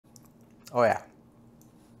Oh yeah.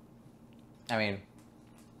 I mean,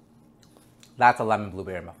 that's a lemon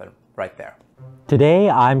blueberry muffin right there. Today,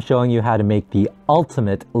 I'm showing you how to make the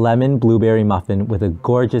ultimate lemon blueberry muffin with a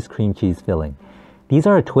gorgeous cream cheese filling. These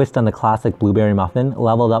are a twist on the classic blueberry muffin,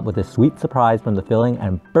 leveled up with a sweet surprise from the filling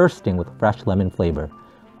and bursting with fresh lemon flavor.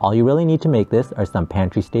 All you really need to make this are some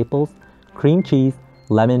pantry staples, cream cheese,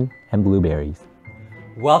 lemon, and blueberries.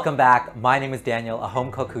 Welcome back. My name is Daniel, a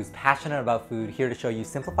home cook who's passionate about food, here to show you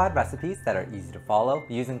simplified recipes that are easy to follow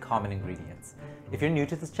using common ingredients. If you're new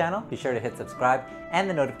to this channel, be sure to hit subscribe and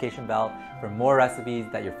the notification bell for more recipes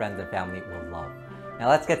that your friends and family will love. Now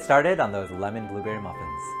let's get started on those lemon blueberry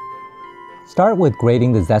muffins. Start with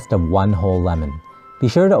grating the zest of one whole lemon. Be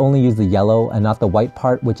sure to only use the yellow and not the white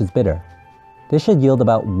part, which is bitter. This should yield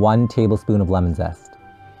about 1 tablespoon of lemon zest.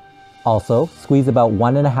 Also, squeeze about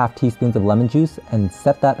 1.5 teaspoons of lemon juice and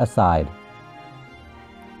set that aside.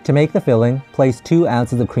 To make the filling, place 2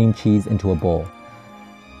 ounces of cream cheese into a bowl.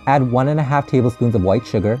 Add 1.5 tablespoons of white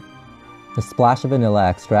sugar, a splash of vanilla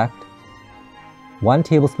extract, 1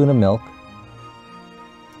 tablespoon of milk,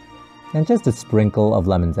 and just a sprinkle of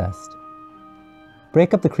lemon zest.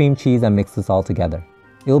 Break up the cream cheese and mix this all together.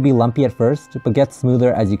 It will be lumpy at first, but gets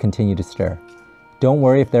smoother as you continue to stir. Don't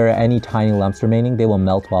worry if there are any tiny lumps remaining, they will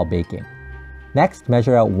melt while baking. Next,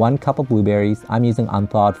 measure out 1 cup of blueberries. I'm using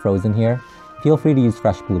unthawed frozen here. Feel free to use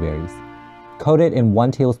fresh blueberries. Coat it in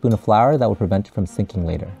 1 tablespoon of flour that will prevent it from sinking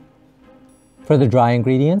later. For the dry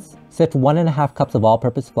ingredients, sift 1.5 cups of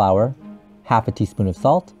all-purpose flour, half a teaspoon of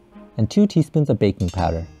salt, and 2 teaspoons of baking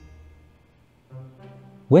powder.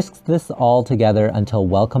 Whisk this all together until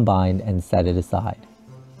well combined and set it aside.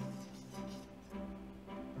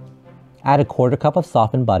 Add a 1/4 cup of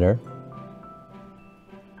softened butter,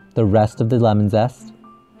 the rest of the lemon zest,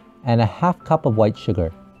 and a 1/2 cup of white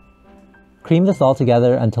sugar. Cream this all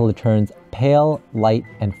together until it turns pale, light,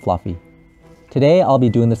 and fluffy. Today I'll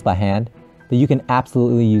be doing this by hand, but you can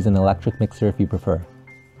absolutely use an electric mixer if you prefer.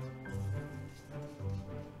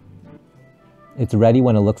 It's ready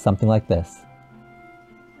when it looks something like this.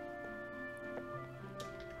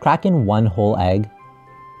 Crack in 1 whole egg,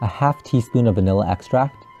 a 1/2 teaspoon of vanilla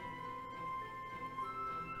extract,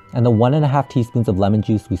 and the 1.5 teaspoons of lemon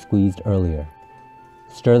juice we squeezed earlier.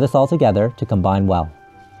 Stir this all together to combine well.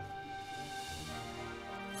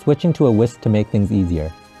 Switching to a whisk to make things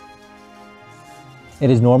easier. It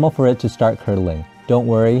is normal for it to start curdling. Don't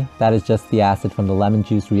worry, that is just the acid from the lemon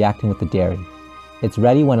juice reacting with the dairy. It's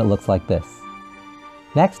ready when it looks like this.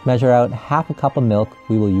 Next, measure out 1/2 cup of milk.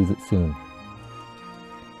 We will use it soon.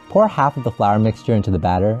 Pour half of the flour mixture into the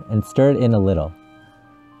batter and stir it in a little.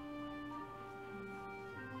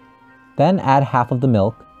 Then add half of the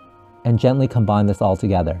milk and gently combine this all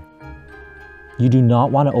together. You do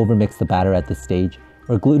not want to overmix the batter at this stage,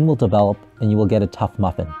 or gluten will develop and you will get a tough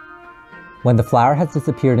muffin. When the flour has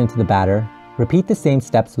disappeared into the batter, repeat the same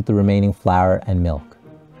steps with the remaining flour and milk.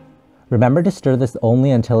 Remember to stir this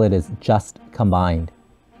only until it is just combined.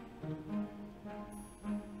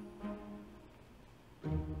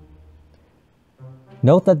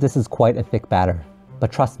 Note that this is quite a thick batter,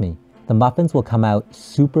 but trust me, the muffins will come out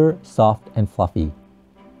super soft and fluffy.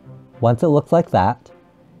 Once it looks like that,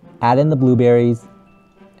 add in the blueberries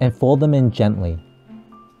and fold them in gently.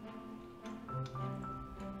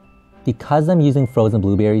 Because I'm using frozen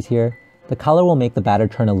blueberries here, the color will make the batter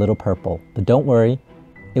turn a little purple, but don't worry,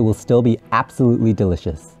 it will still be absolutely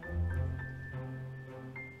delicious.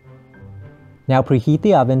 Now preheat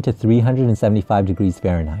the oven to 375 degrees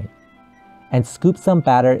Fahrenheit and scoop some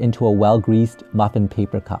batter into a well-greased muffin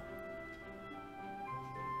paper cup.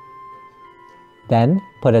 Then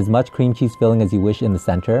put as much cream cheese filling as you wish in the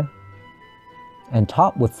center and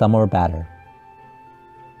top with some more batter.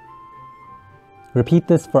 Repeat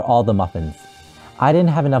this for all the muffins. I didn't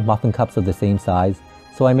have enough muffin cups of the same size,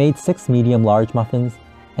 so I made 6 medium-large muffins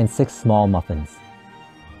and 6 small muffins.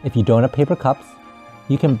 If you don't have paper cups,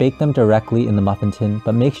 you can bake them directly in the muffin tin,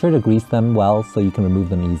 but make sure to grease them well so you can remove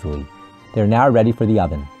them easily. They're now ready for the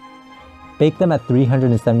oven. Bake them at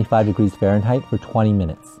 375 degrees Fahrenheit for 20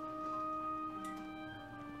 minutes.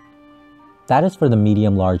 That is for the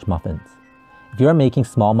medium-large muffins. If you are making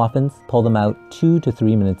small muffins, pull them out 2 to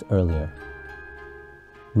 3 minutes earlier.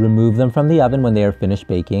 Remove them from the oven when they are finished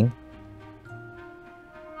baking,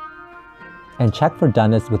 and check for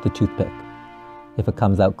doneness with the toothpick. If it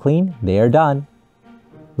comes out clean, they are done.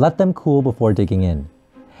 Let them cool before digging in.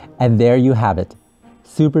 And there you have it.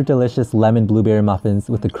 Super delicious lemon blueberry muffins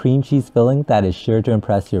with a cream cheese filling that is sure to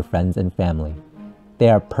impress your friends and family. They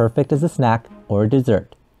are perfect as a snack or a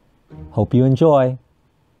dessert. Hope you enjoy.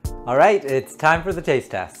 All right, it's time for the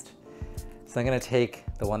taste test. So I'm gonna take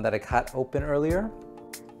the one that I cut open earlier.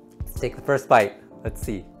 Take the first bite. Let's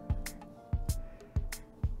see.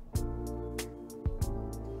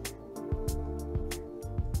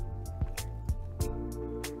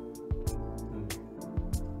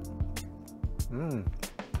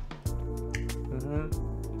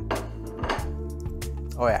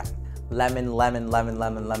 Oh yeah, lemon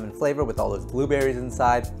flavor with all those blueberries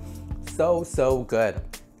inside. So good.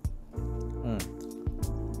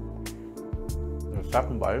 The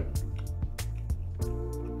second bite.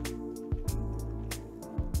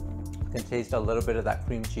 You can taste a little bit of that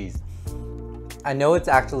cream cheese. I know it's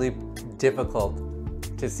actually difficult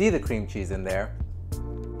to see the cream cheese in there.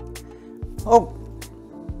 Oh,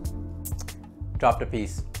 dropped a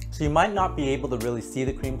piece. So you might not be able to really see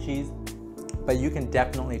the cream cheese, but you can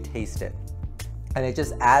definitely taste it. And it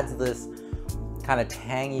just adds this kind of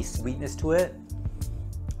tangy sweetness to it.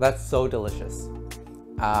 That's so delicious.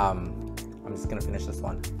 I'm just gonna finish this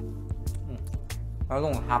one. I was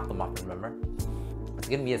only half the muffin, remember? It's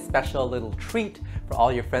gonna be a special little treat for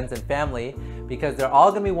all your friends and family because they're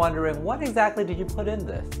all gonna be wondering, what exactly did you put in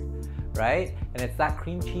this, right? And it's that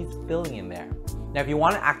cream cheese filling in there. Now, if you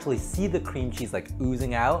wanna actually see the cream cheese like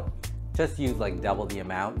oozing out, just use like double the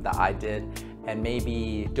amount that I did, and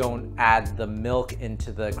maybe don't add the milk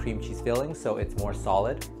into the cream cheese filling so it's more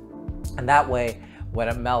solid. And that way, when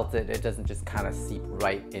it melts, it doesn't just kind of seep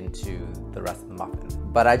right into the rest of the muffin.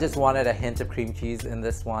 But I just wanted a hint of cream cheese in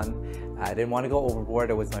this one. I didn't want to go overboard.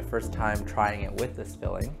 It was my first time trying it with this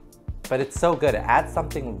filling. But it's so good. It adds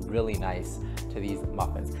something really nice to these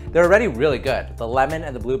muffins. They're already really good. The lemon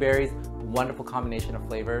and the blueberries, wonderful combination of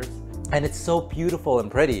flavors. And it's so beautiful and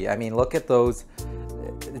pretty. I mean, look at those.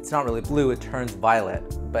 It's not really blue, it turns violet,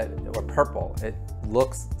 or purple. It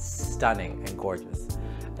looks stunning and gorgeous.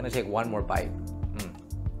 I'm gonna take one more bite.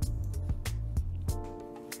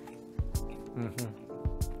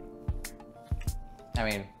 I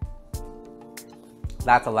mean,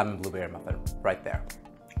 that's a lemon blueberry muffin right there.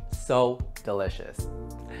 So delicious.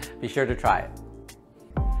 Be sure to try it.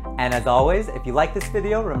 And as always, if you like this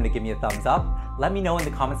video, remember to give me a thumbs up. Let me know in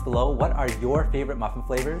the comments below what are your favorite muffin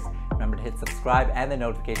flavors. Remember to hit subscribe and the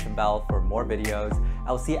notification bell for more videos.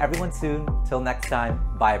 I will see everyone soon. Till next time,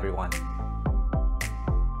 bye everyone.